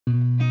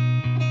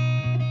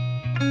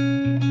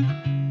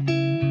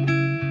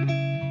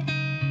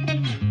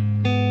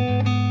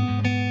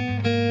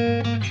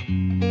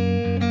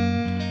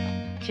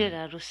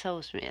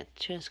უსაუსმიათ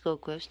ჩვენს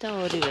გოგოებს და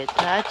ორივე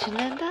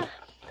დააჩნენ და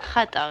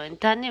ხატავენ.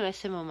 დანიმ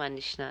ესე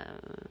მომანიშნა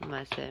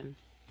მასე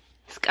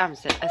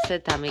სკამზე, ასე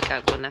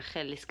დამიკაკუნა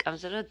ხელი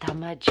სკამზე, რომ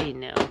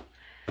დამაჯინეო.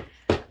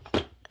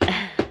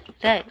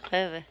 რა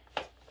იყევე?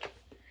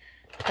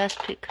 რას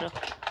ფიქრობ?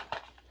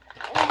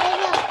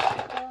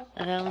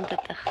 რა უნდა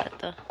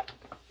დახატო?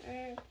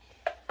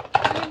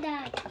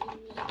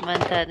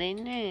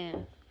 მანდარინი?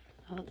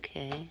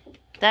 ოკეი.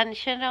 დანი,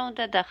 შენ რა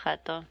უნდა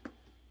დახატო?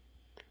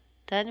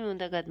 დანი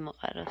უნდა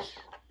გადმოყაროს.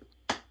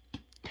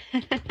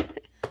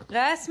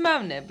 რას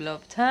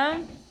მავნებლობთ, ა?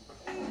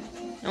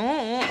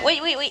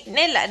 უი,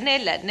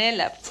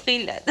 ნელა,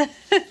 წილად.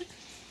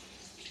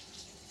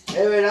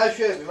 ევე რა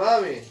შვები,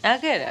 მამი?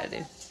 აგერ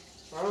არის.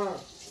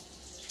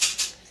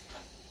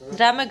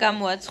 რამე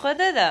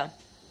გამოაცხადა და?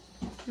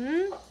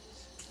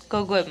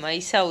 გოგოებმა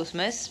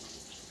ისაუსმეს.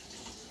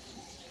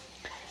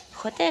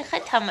 ხოთე ხა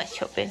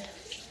თამაშობენ.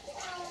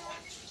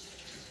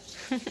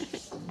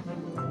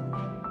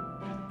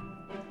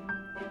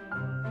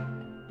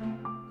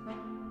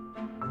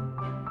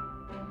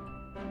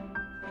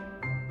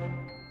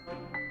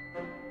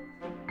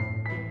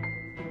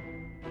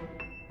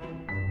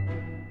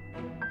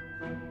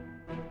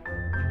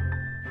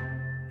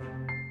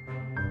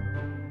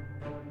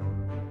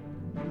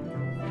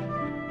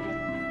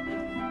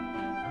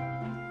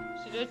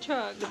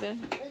 ჩააგდე.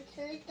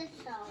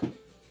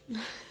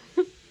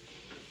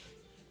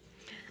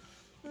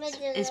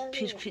 ეს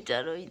ფირფიტა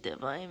რო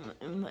იდება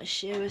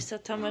იმაში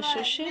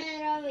სათამაშოში.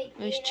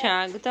 ის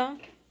ჩააგდა.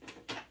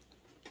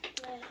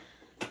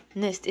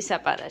 ნესტის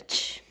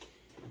აპარატში.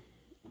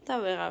 და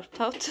ვეღარ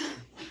ვთავთ.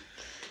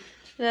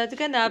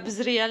 რადგან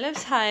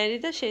აბზრიალებს ჰაერი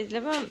და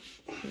შეიძლება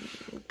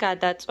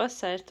გადაწვას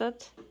საერთოდ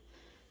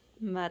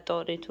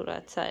მატორი თუ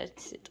რაც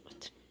საერთი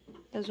სიტყვით.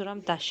 და ზურამ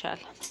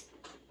დაშალა.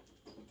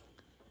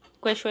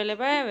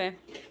 გვეშველება ევე?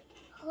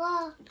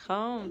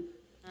 ხო.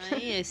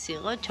 აი ეს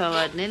იყო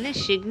ჩავარდნილი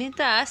შიგნით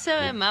და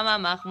ასევე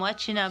მამამ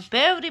აღმოაჩინა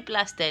ბევრი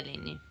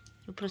პლასტელინი.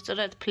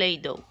 უბრალოდ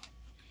პლეიდო.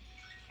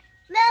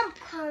 მე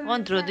მქონდა.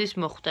 ოღონდ როდის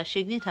მოხვდა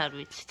შიგნით არ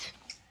ვიცით.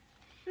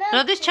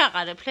 როდის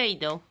ჩაყარე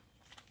პლეიდო?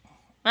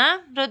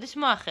 როდის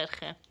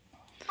მოახერხე?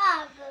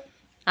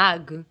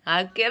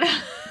 აგერა.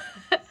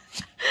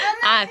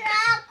 აქ.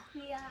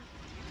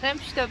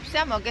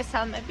 რემშტობისა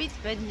მოგესალმებით,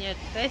 ბედნიერ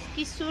დღეს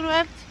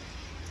გისურვებთ.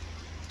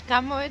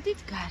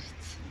 გამოვედით გარეთ.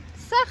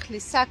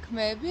 სახლის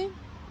საქმეები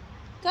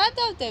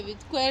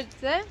გადავდებით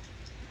გვერდზე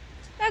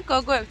და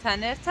გოგოებთან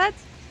ერთად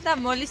და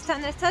მოლისთან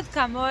ერთად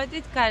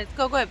გამოვედით გარეთ.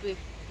 გოგოები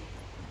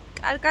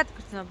კარგად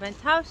გრძნობენ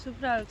თავს,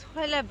 უბრალოდ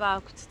ხველება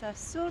აქვთ და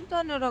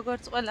სურდონ,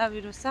 როგორც ყველა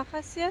ვირუსს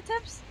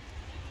ახასიათებს.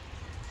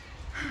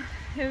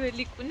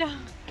 ეველიკუნა.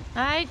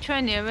 აი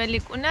ჩვენი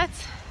ეველიკუნაც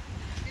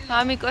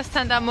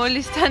მამიკოსთან და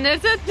მოლისთან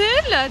ერთად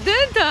დელა,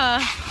 დედა.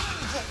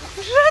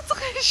 რა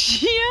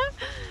წეშია?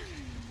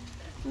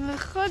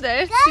 ხო და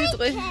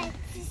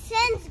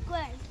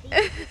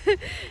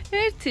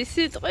ერთი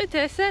სიტყვით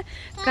ესე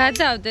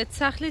გადავდეთ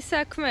სახლის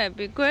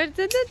საქმეები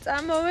გვერდზე და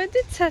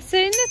წამოვედით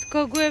სასეირნოდ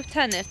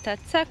გოგოებთან ერთად.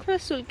 საქმე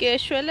სულ კი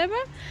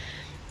ეშველება.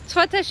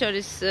 სხვათა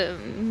შორის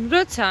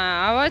როცა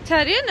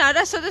ავათარიან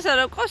არასოდეს არ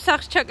ყავს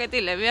სახს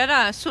ჩაკეტილები, არა,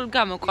 სულ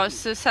გამოყავს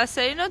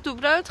სასეირნოდ,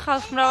 უბრალოდ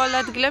ხალხმრავალ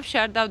ადგილებში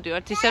არ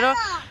დავდივართ, ისე რომ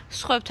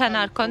სხვებთან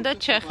არ ქონდათ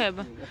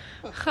შეხება.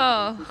 ხო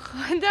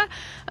და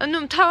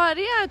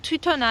მთავარია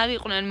თვითონ არ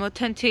იყვნენ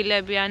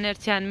მოთენთილები ან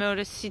ერთი ან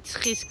მეორე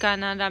სიცხისგან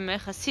ან რამე,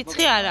 ხა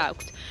სიცხი არ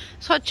აქვთ.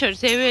 სხვათა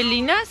შორის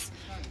ეველინას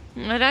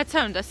რაც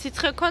არ უნდა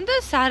სიცხე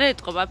ქონდეს არ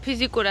ეტყობა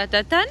ფიზიკურად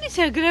და დანის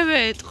ეგრევე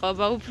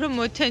ეტყობა, უფრო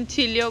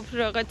მოთენთილია, უფრო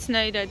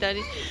რაღაცნაირად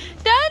არის.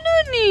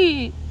 დანონი,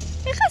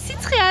 ეხა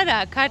სიცხე არ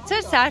აქვს, არც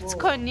ერთს არც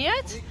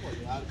ქონიათ.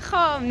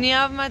 ხო,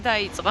 ნიავმა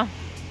დაიწყო.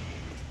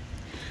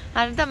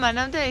 არა და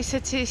მანამდე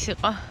ისეთი ის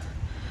იყო.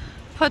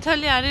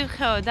 ფოთოლი არ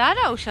ირხეო და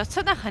არა უშავს,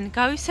 ცოტა ხანი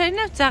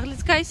გავისერინებთ,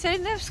 ძაღლიც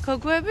გაისერინებს,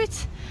 გოგოებიც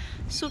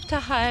სუფთა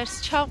ჰაერს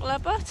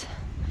ჩავყლაპოთ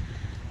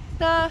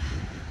და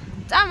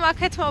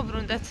აქეთ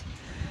მოვბრუნდეთ.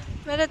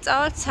 მერე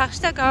წავალთ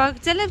სახლში და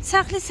გავაგრძელებთ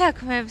სახლის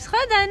საქმეებს,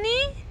 ხო დანი?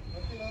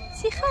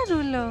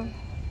 სიხარულო.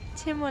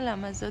 ჩემო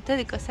ლამაზო,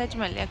 დედიკო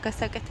საჭმელია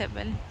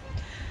გასაკეთებელი.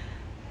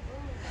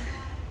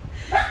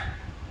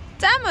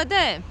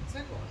 წამოდე.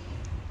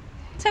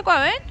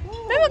 ცეკვავენ?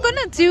 მე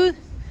მეგონა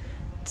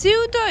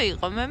ძიუდო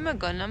იყო, მე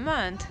მეგონა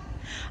მანდ.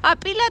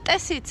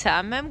 პილატესიცაა,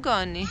 მე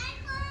მგონი.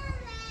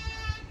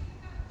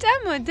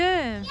 წამოდე.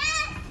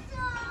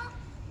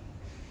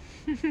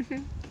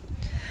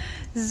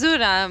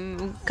 ზურა,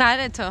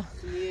 გარეთო.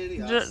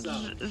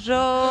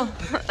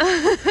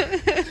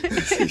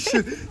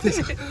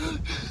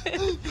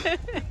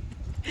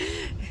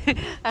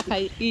 ახლა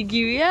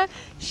იგივეა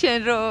შენ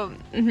რომ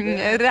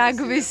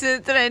რაგბის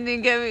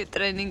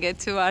ტრენინგები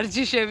თუ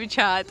ვარჯიშები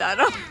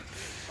ჩაატარო.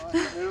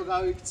 მე რო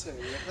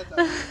გავიქცევი,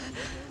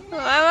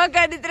 ახლა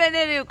მაგარი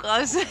ტრენერი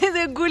უყავს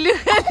და გული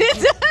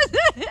ხელით.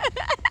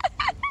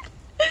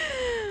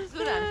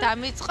 ზურამ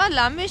დამიწყო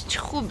ლამის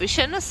ჩხუბი,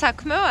 შენო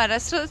საქმეო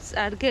არასდროს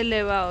არ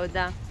გელევაო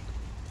და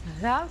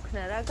რა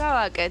ვქნა, რა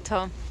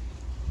გავაკეთო?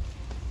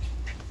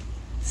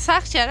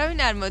 სახში არავინ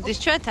არ მოდის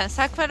ჩვენთან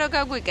საქმე რო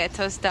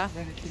გაგვიკეთოს და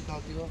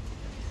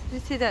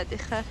იცი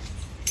დადიხარ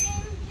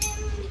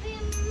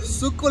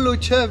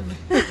სუკულუჩები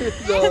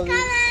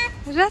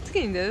რა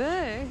თქინდა და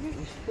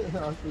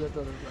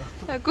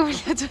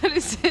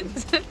აკუმულატორი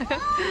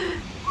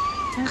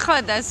ხო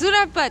და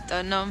ზურაბ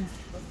ბატონო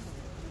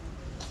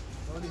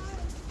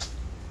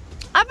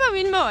აბა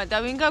ვინ მოვა და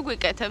ვინ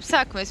გაგვიკეთებს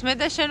საქმეს მე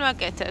და შენ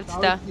ვაკეთებთ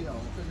და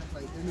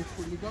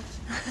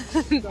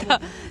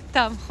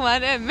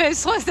დამხმარე მე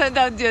სხვასთან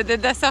დავდიოდე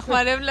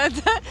დასახმარებლად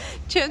და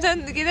ჩემთან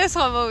კიდე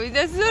სხვა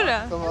მოვიდა ზურა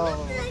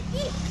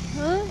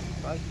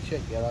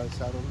შეგი არავის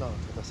არ უნდა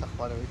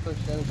დასახმარებით და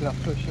შენ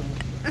გრაფიკო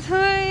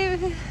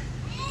შემოწმე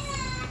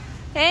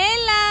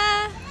ელა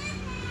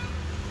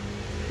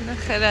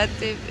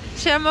ნახერატი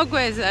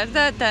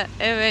შემოგვეზარდა და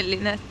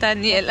ეველინა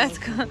დანიელა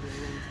თქო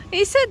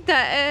ისე და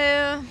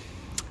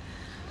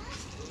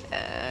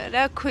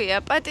რა ქვია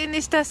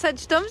პატინის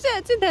დასაჯდომზე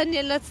აწი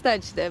დანიელაც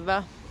დაჯდება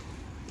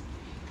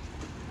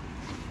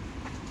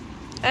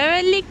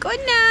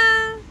ეველიკონა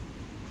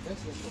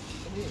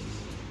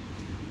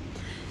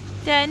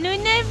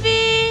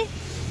დანუნები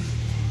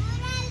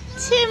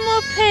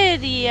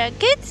ჩემოფერია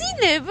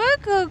გეძინება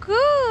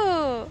გოგო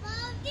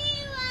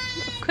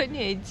კონი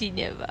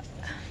ეძინება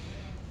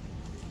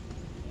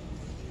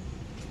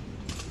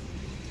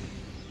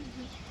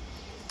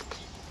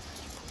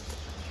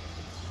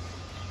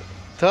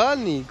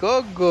Tani,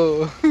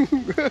 gogo.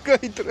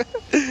 Kaitra.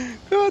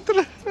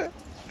 Kaitra.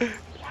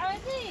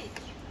 Adi.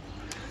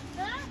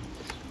 Ha?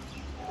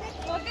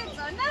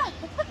 Mogezonat.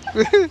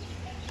 Mogezonat.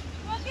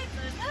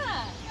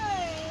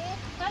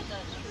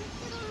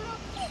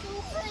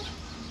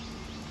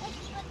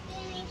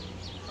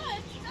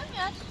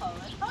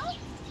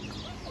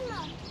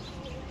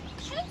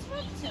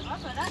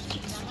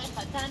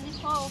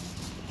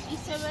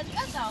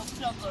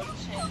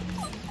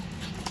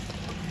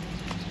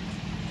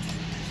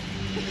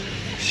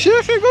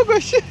 Шефе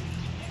гогоше.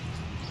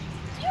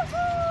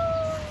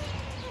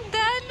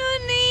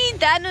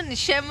 დანუნი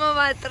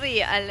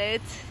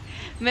შემოვატრიალეთ.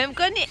 მე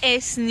მგონი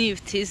ეს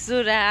ნივთი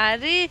ზურა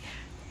არის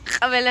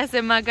ყველაზე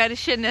მაგარი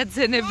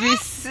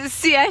შენაძენების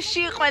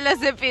სიაში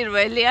ყველაზე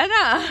პირველი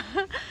არა?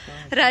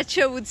 რაც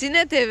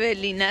შეუძინეთ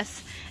ეველინას.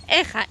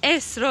 ეხა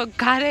ეს რო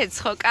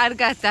გარეცხო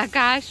კარგად და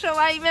გააშო,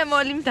 აიმე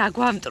მოლიმ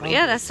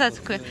დაგვამტრია, რასაც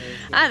თქვი.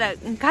 არა,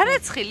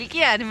 გარეცხილი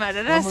კი არის,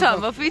 მაგრამ რას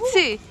ვამბობ,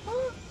 ვიცი?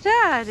 რა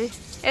არის?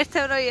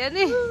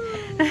 ერთევროიანი?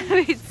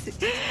 ვიცი.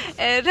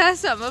 რას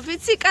ვამბობ,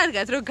 ვიცი,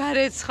 კარგად რო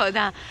გარეცხო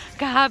და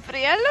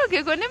გააპრიალო,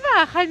 გეგონება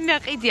ახალი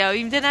ნაყიდიაო,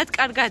 იმდენად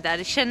კარგად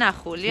არის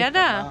შენახული,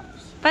 არა?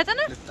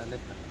 ბატონო?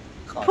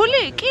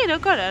 ფული? კი,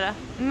 როგორ არა?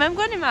 მე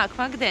მგონი მაქვს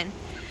მაგდენ.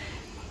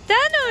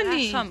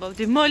 დანონი. რას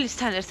ვამბობდი,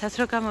 მოლისთან ერთად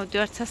რო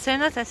გამოვდივართ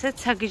სასენად, ასეთ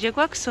საგიჟე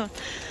გვაქვს.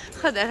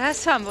 ხო და რას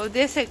ვამბობდი,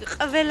 ესე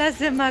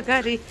ყველაზე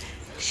მაგარი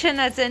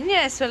შენაძენია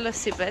ეს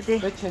ველოსიპედი.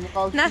 მე ჩემი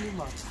ყავშილი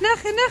მაქვს.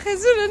 ნახე,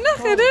 ზურა,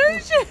 ნახე რა.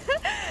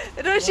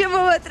 რო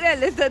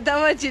შემოვატრიალეთ და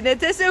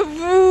დავაჯინეთ, ესე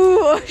ვუ,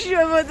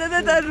 შემოდოდა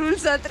და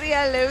რულს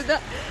ატრიალებდა.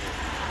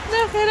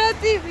 ნახე რა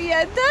ტიპია,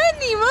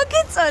 დანი,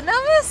 მოგეწონა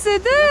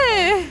მოსედე.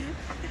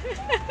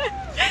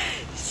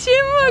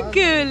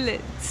 შემოგევლე.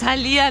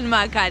 ძალიან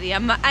მაგარია,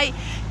 აი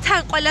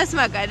თან ყველას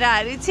მაგარი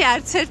არის, იცი,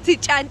 არც ერთი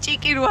ჭანჭი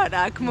კი რო არა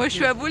აქ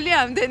მოშვებული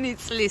ამდენი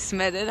წლის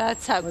მერე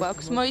რაც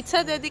აგვაქვს. მოიცა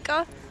დედიკა?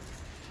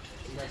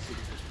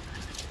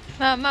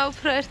 მამა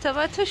უფრო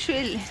ერთობა თუ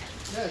შვილი?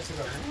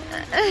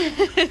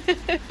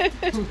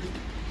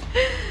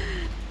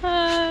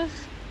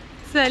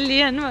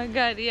 ძალიან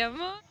მაგარია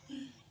მო.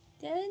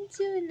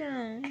 დანჯუნა,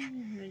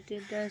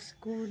 დედას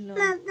გულო.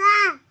 ბაბა.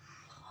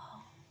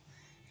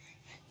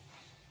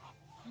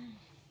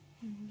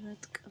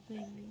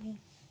 რატკბელი.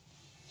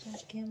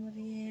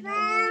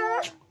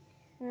 უგემრიელესი.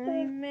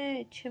 აიმე,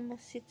 ჩემო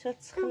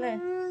სიცოცხლე.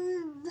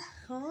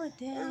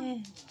 ხოდე.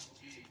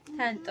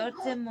 თან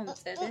ტორტზე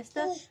მომწერეს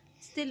და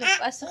სტილო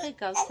პასუხი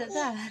გავცე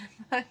და არ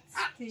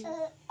მაცდი.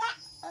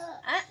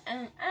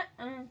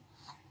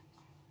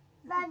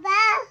 ბაბა.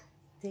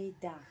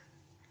 დედა.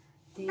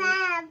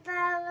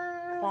 ბაბა.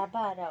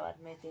 ბაბა არა ვარ,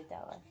 მე დედა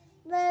ვარ.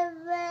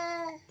 ბაბა.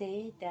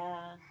 დედა.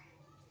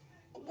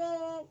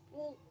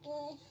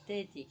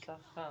 დედიკა,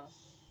 ხო.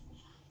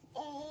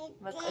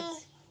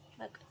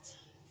 მაკოც.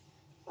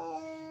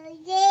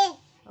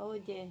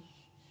 ოჯე.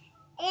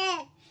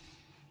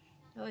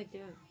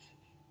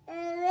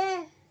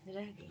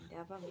 რა გინდა,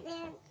 აბა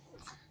მითხარ.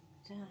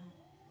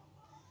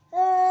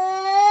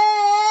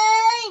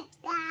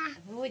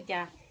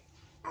 ოჯა.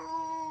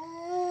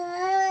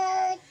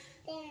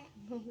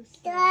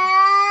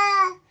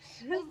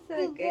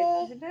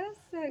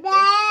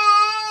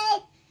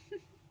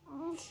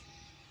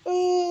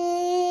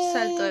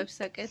 სალტოებს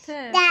აკეთე?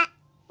 და.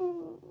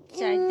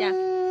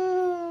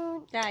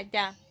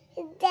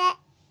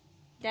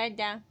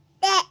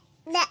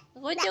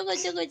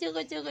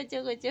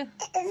 Gojo.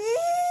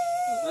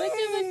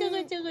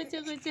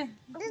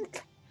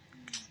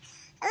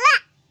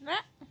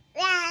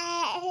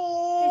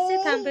 ესე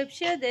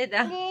თამბებშია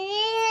დედა.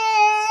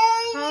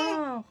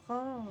 ხო.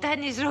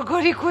 დანის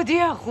როგორი კუდი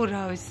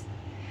ახურავს.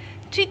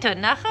 თვითონ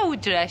ნახა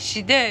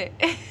უჯრაში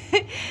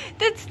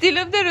და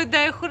ცდილობდა რომ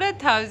დაეხურა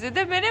თავზე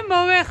და მე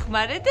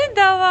მოვეხმარე და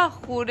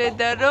დავახურე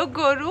და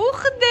როგორ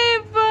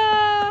უხდება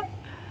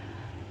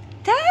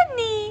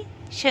დანი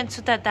შენ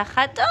ცუდა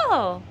დახატო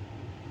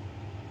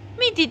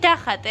მიდი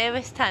დახატე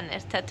ევესთან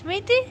ერთად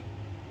მიდი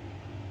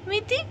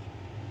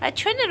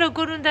ჩვენ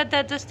როგორ უნდა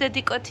დადოს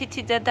დედიკო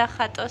თითი და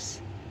დახატოს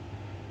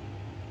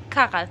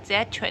ქაღალდზე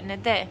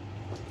ჩვენედე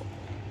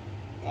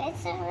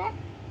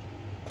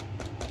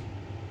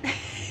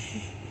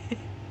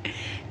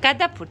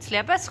გადაფურცლი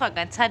აბა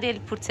სხვაგან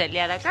ცარიელი ფურცელი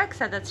არა გაქვს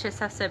სადაც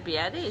შესასები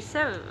არის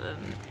ისე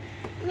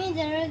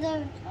მინდა რომ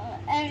დავიწყო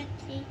 1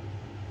 2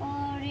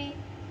 3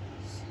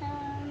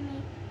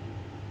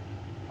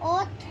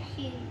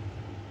 4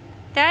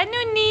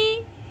 დანუნი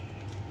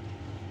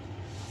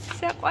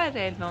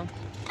საყვარელო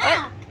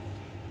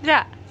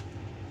რა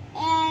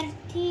 1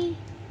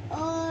 2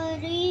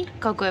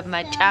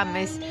 გოგოებმა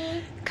ჭამეს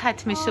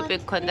ქათმის სუპი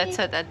გქონდა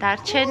ცოტა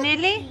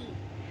დარჩენილი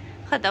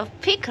ხოდა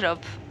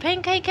ვფიქრობ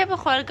პენქეიქები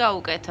ხო არ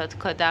გაუკეთოთ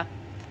ხოდა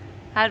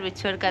არ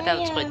ვიცი ვერ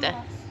გადავწყვიტე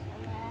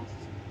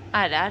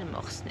არა არ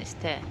მოხსნის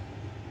თე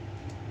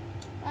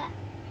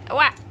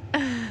ვა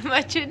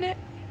მაჩუნე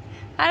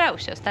არა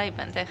უშავს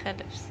დაიბანდა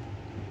ხელებს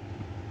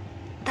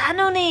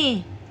დანონი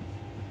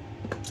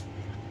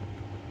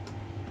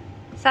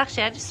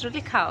სახში არის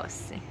სრული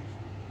ქაოსი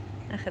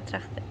ნახეთ რა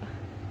ხდება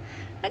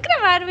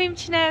მაგრამ არ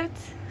ვიმჩნევთ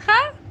ხა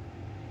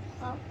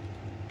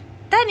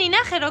დანი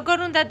ნახე როგორ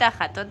უნდა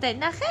დახატო და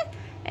ნახე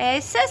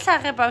ეს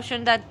საღებავში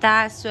უნდა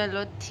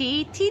დაასველო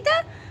თითი და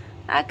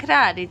აქ რა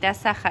არის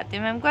დასახატი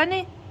მე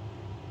მგონი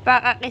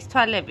ბაყაყის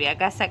თვალებია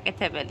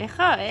გასაკეთებელი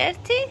ხო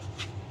 1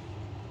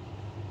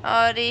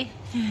 2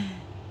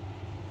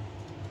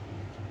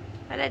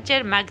 არა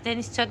ჯერ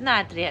მაგდენის ცოდნა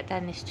ადრეა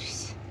დანისთვის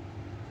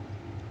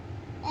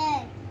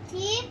 1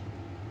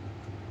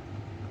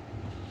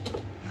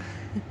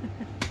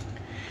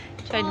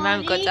 ჩვენი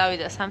მამიკო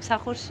წავიდა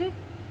სამსახურში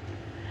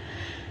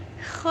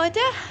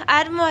ხოდა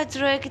არ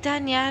მოაძრო ეგ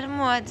დანი არ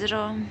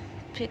მოაძრო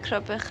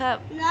ფიქრობ ხა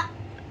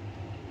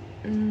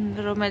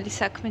რომელი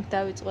საქმით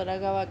დავიწყო რა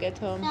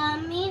გავაკეთო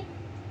 3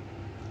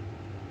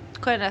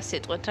 თქვენ რა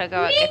სიტყვით რა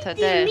გავაკეთო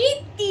და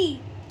მიდი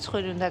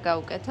ცხვირი უნდა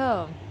გავუკეთო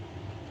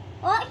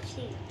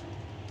ოქი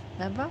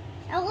აბა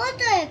როგორ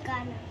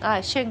დაეკანა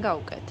შენ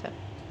გავუკეთე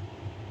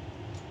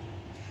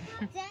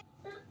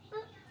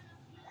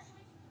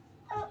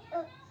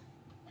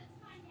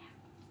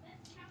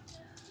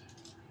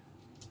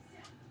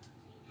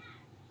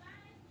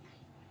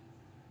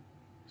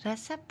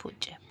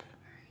რასაფუჭებ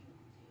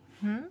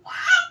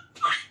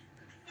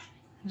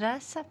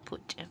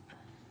რასაფუჭებ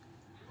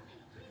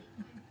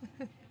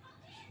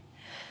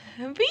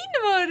ვინ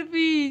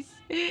მორბის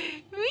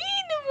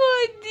ვინ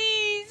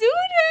მოდის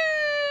ურა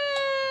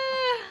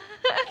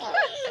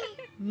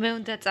მე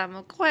უნდა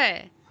წამოყვე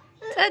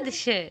წადი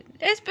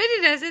შენ ეს პირი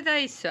რაზე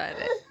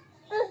დაისვარე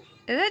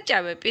რა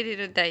ჭამე პირი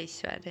რომ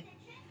დაისვარე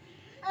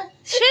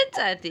შენ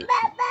წადი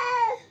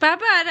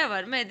ბაბა არა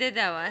ვარ მე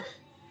დედა ვარ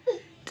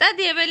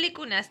წადი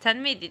ებელიკუნასთან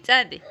მიდი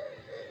წადი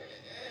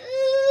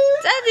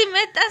წადი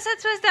მე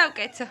ტანსაცმელს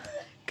დავკეცო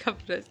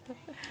გაბრასდა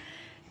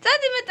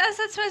წადი მე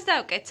ტანსაცმელს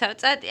დავკეცავ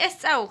წადი ეს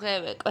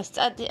წაუღევეკოს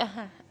წადი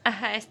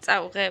აჰა ეს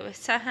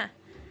წაუღევეს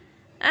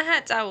აჰა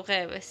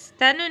წაუღევეს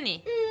დანუნი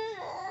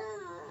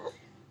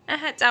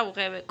აჰა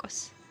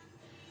წაუღევეკოს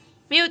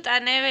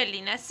მიუტანე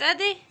ეველინას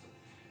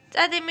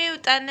წადი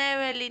მიუტანე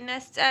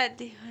ეველინას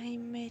წადი აი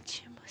მე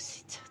ჩემო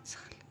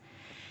სიცოცხლე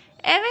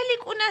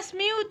ეველიკუნას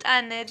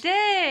მიუტანე დე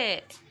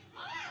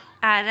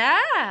არა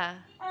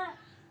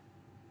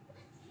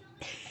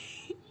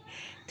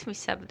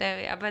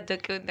თმისაბრევი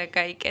აბადოკი უნდა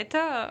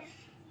გაიკეთო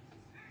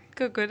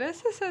გოგო რა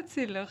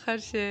სასაცილო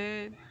ხარ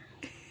შენ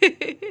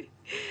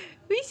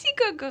ვისი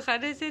გოგო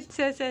ხარ ესეთ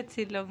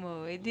სასაცილო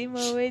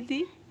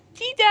მოვედი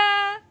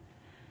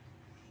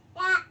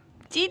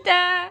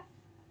ჭიდა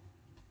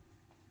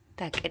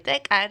დაკეტე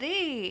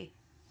კარი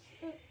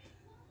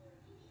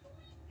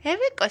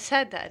ევეკო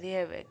სად არის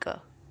ევეკო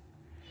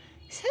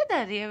სად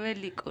არის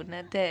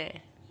ეველიკუნა დე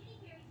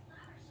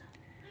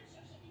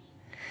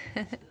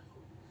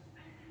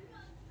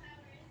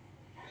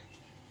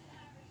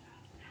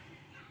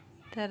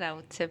და რა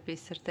უცები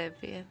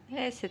ისრდებიან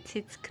ესე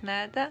ციცქნა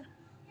და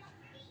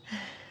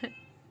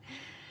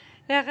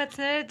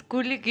რაღაცნაირად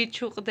გული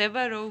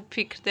გიჩუყდება რომ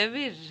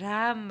ვფიქრდები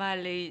რა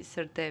მალე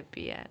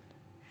ისრდებიან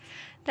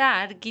და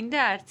არ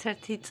გინდა არც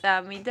ერთი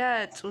წამი და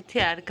წუთი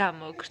არ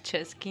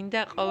გამოგრჩეს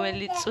გინდა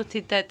ყოველი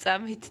წუთი და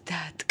წამით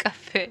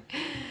დაატკაფე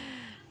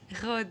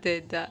ხო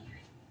დედა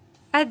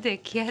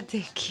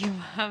ადექი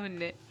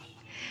მამნე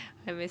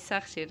მე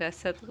სახში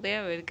რასადღრია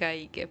ვერ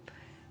გაიგებ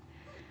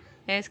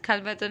ეს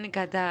ქალბატონი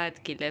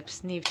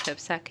გადაადგილებს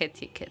ნივთებს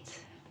აქეთ-იქეთ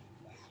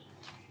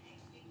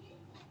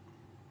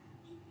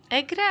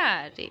ეგ რა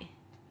არის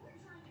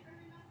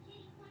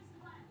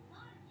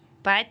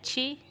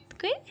ბაჩი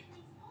თქვი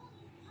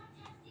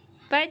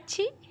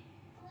ბაჩი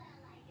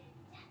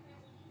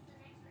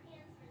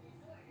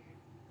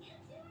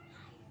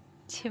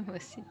ჩემო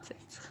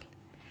სიცოცხლე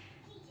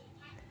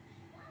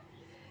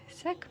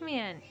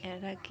საქმიანია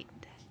რა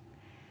გინდა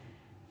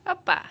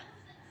ოპა.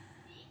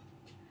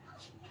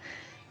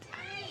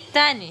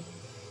 Dani,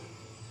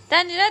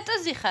 რატო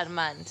ზიხარ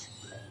მანდ?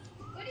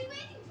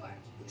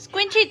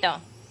 სკვინჩიტო.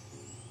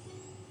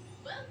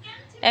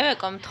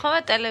 ევეკო, მთხოვა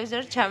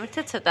ტელევიზორი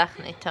ჩამირთე ცოტა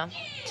ხნითო.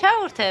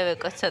 ჩავურთე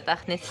ევეკო ცოტა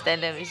ხნით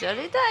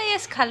ტელევიზორი და აი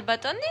ეს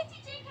ქალბატონი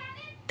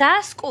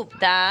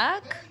დასკუბდა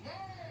აქ.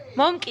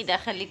 მომკიდა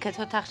ხელი იქეთ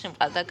ოთახში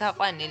მყავდა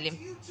გაყვანილი.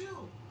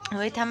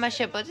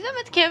 ვეთამაშებოდი და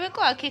მეთქი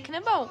ევეკო აქ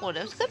იქნება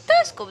უყურებს.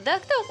 დასკუბდა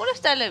აქ და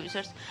უყურებს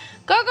ტელევიზორს.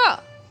 გოგო,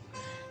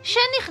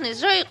 შენი ხნის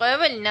რო იყო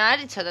ეველინა არ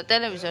იცოდა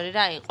ტელევიზორი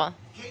რა იყო?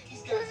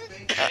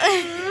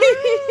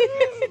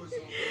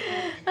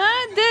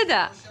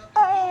 დედა.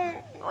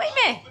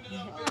 ვიმე.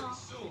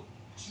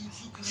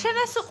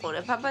 შენას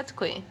უყურებ აბა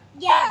თქვი?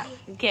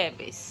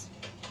 გების.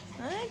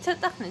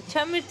 ცოტა ხნით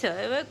ჩამირთე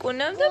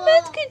ევეკუნამ და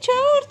მეთქი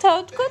ჩაურთავ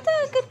თქო და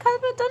აქეთ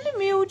ქალბატონი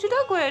მიუჯდა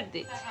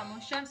გვერდით.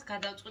 სამუშამს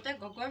გადავწყვიტე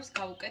გოგოებს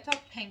გავუკეთო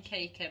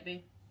პენქეიქები.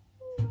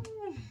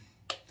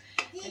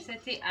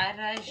 ესეთი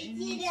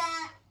არაჟნის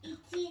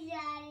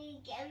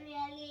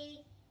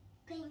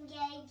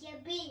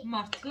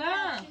მართლა?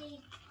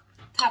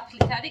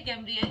 თაფლით არის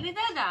გემრიელი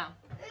დედა?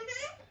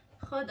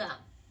 ხო და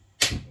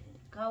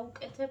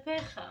გავუკეთებ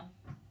ხა.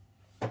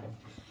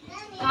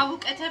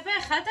 გავუკეთებ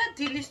ხა და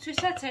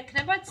დილისთვისაც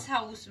ექნებათ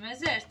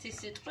საუზმეზე ერთი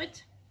სიტყვით.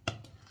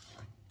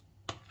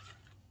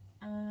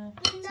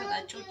 ცოტა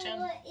ჭუჭე.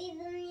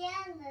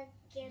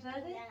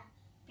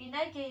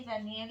 ბინა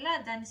გეიდანიელა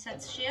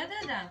დანისაც ხშია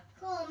დედა?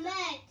 ხო,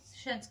 მეც.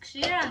 შენც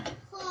ხშია?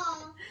 ხო.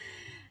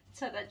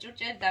 ცოტა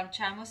ჭუჭე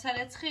დამჩა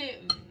მოსარეცხი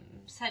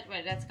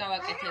საჭმელი რაც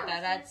გავაკეთე და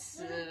რაც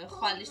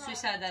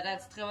ხვალისთვისა და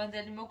რაც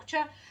დღევანდელი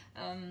მოგჩა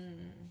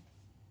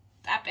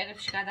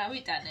ტაპერებში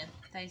გადავიტანე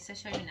და ისე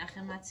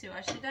შევინახე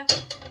მაცივარში და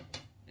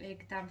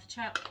ეგ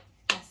დამრჩა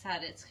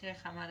ასარეცხი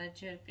ხა მაგრამ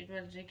ჯერ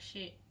პირველ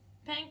რიგში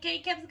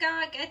პენკეიქებს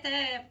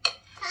გავაკეთებ.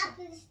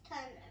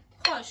 თაფლთან.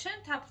 ხო, შენ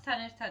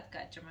თაფლთან ერთად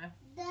გაჭმე.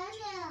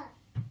 დანა.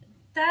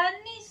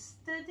 დანის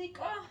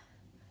დედიკო?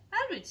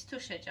 არ ვიცი თუ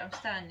შეჭამს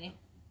დანი.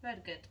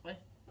 ვერ გეტყვი.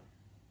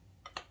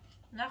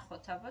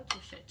 ნახოთ აბა თუ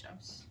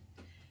შეჭამს.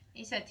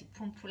 ისეთი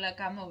ფუმფულა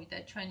გამოვიდა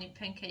ჩვენი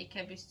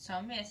პენკეიქების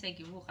ცომი, ესე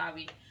იგი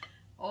ვუყავი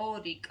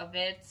 2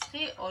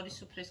 კვერცხი, 2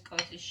 სუფრის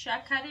კოზი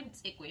შაქარი,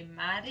 მწიკვი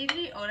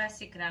მარილი,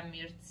 200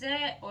 გრამი რძე,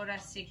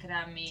 200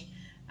 გრამი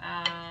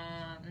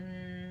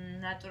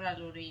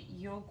ნატურალური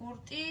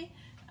იოგურტი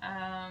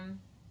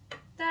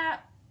და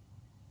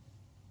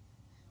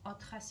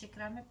 400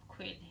 გრამი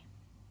ფქვილი.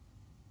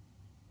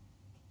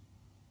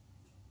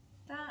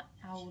 და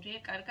აურიე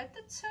კარგად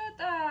და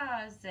ცოტა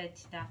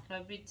ზეთი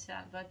დაახლოებით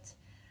ალბათ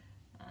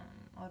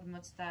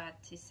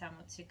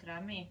 50-60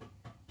 გრამი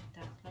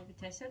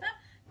დაახლოებით ესე და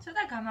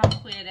ცოტა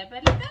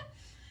გამამხვიერებელი და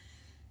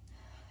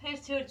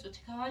 1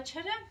 წუთი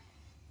გავაჩერე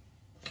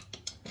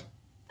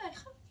და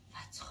ეხლა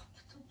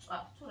ვაცხობ თუ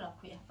წვავ თუ რა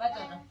ქვია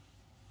ბატონო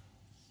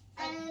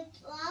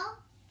წვავ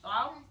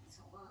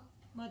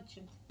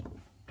მოდი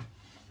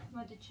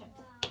ჩემ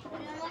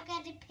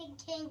მაგარი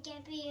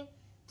პენკეიქები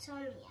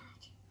ცოლია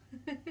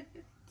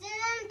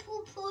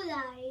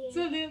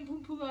ძალიან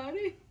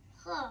ფუფულარი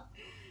ხო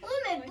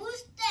უმე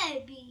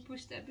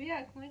ბუშტები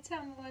აქ მეც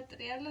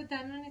ამოვატრიალო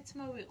დანონიც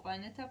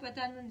მოვიყვანეთ აბა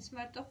დანონის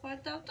მარტო ხوار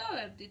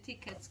დავტოვებდით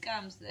იქეთ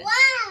სკამზე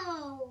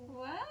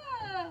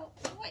ვაუ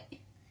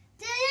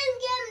ძალიან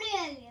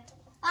გემრიელია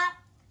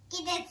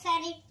კიდეც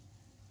არის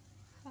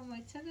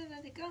მოიცადე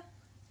რადიკა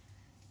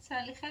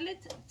ცალი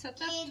ხელით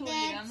ცოტა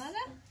რთულია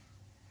მაგრამ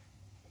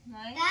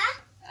მაი და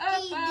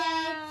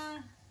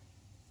კიდეც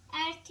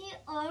 1 2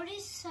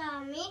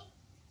 3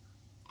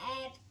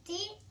 1 2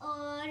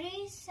 3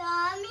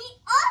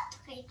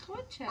 4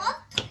 ხოჩა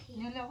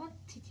ნელაღო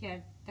თითი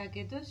არ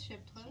დაგედოს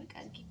შევთხოვე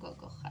კარგი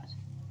გოგო ხარ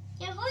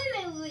ეგ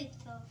მე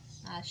ვიტო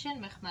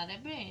შენ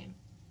მეხმარები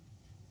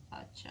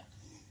აჩა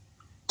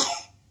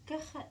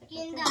გახარე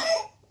გინდა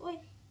ой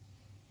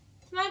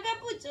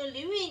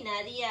მაგაპუწული ვინ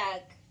არის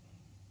აქ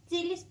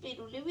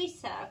ძილისპირული ვის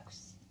აქვს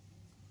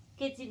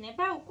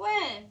გეძინება უკვე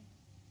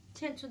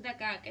ჩვენც უნდა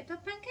გააკეთო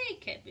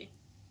პენკეიქები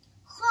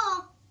ხო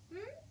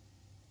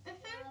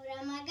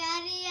რა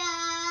მაგარია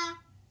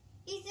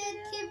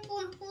ისეთი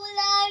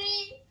პუმპულარი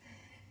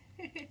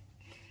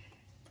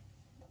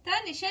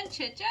დანი შენ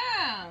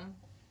შეჭამ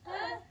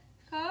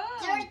ხო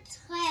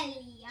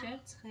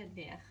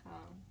ჭერცხელია ხო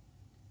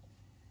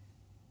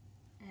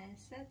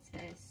ესეც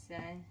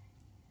ესე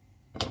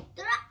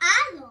დრო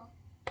ალო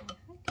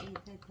ხო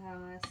კიდე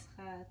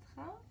დავასხათ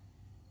ხო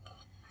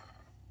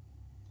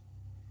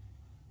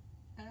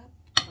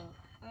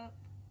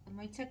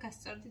მოიცა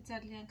გასწორდი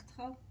ძალიან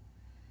გთხოვ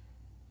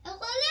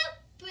ეყოლა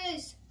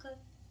პესკა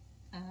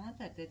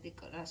და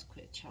დედიკო რას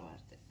ქვია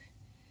ჩავარდები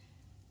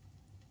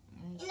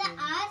და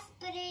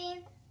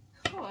ასპრინ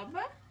ხო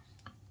აბა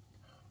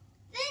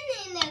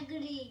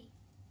ვენინაგრი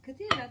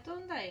გდი რატო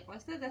უნდა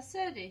იყოს და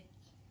დასერი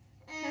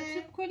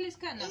თეთრი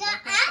ფქვილისგან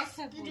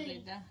გასაგებული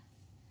და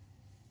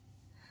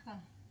ხა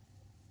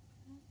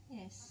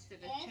ეს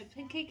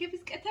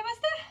პენკეიქების კეთებას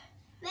და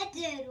მე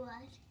ჯერ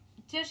ვარ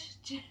ჯერ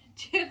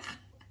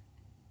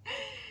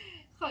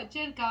ხო,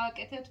 ჯერ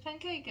გავაკეთებთ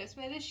პენქეიქებს,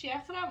 მერე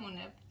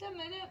შეახრამუნებ და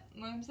მერე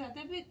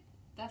მოემზადები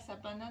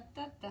დასაბანად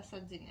და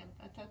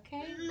დასაძინებლად,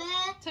 ოკეი? მე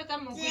ცოტა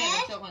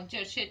მოგვიანებით, ოღონდ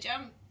ჯერ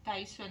შეჭამ,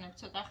 დაისვენებ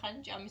ცოტა ხანი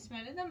ჭამის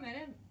მერე და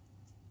მერე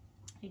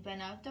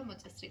იბანავებ და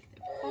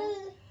მოწესრიგდებ, ხო?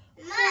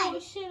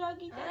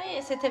 აი,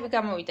 ესეთები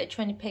გამოვიდა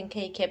ჩვენი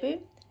პენქეიქები.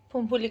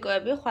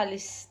 ფუმფულიკოები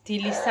ხვალის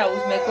დილის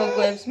საუზმე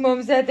გოგოებს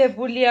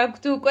მომზადებული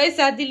აქვთ უკვე,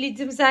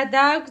 სადილიც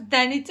მზადა აქვთ,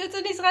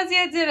 დანიწუწნის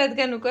ღაზიაძე,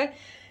 რადგან უკვე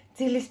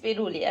დილის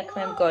პირული აქვს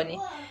მე მგონი.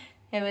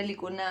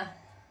 ეველიკუნა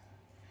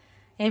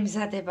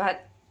ემზადება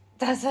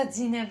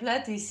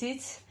დასაძინებლად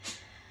ისიც.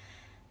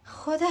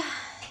 ხო და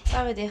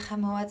წავედი ახლა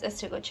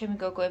მოვაწესრიგო ჩემი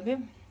გოგოები.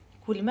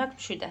 გული მაქვს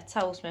მშვიდად,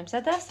 საუზმე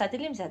მზადა,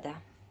 სადილი მზადა.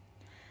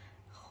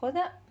 ხო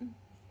და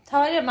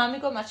თავარია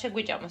მამიკო მათ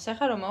შეგვიჭამოს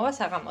ახლა რომ მოვა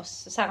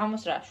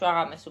საღამოს რა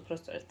შვაღამეს უფრო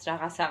სწორედ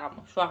რაღა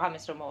საღამო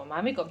შვაღამეს რომ მოვა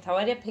მამიკომ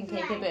თავარია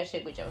პენქეიქები არ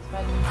შეგვიჭამოს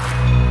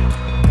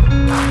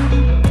მაგრამ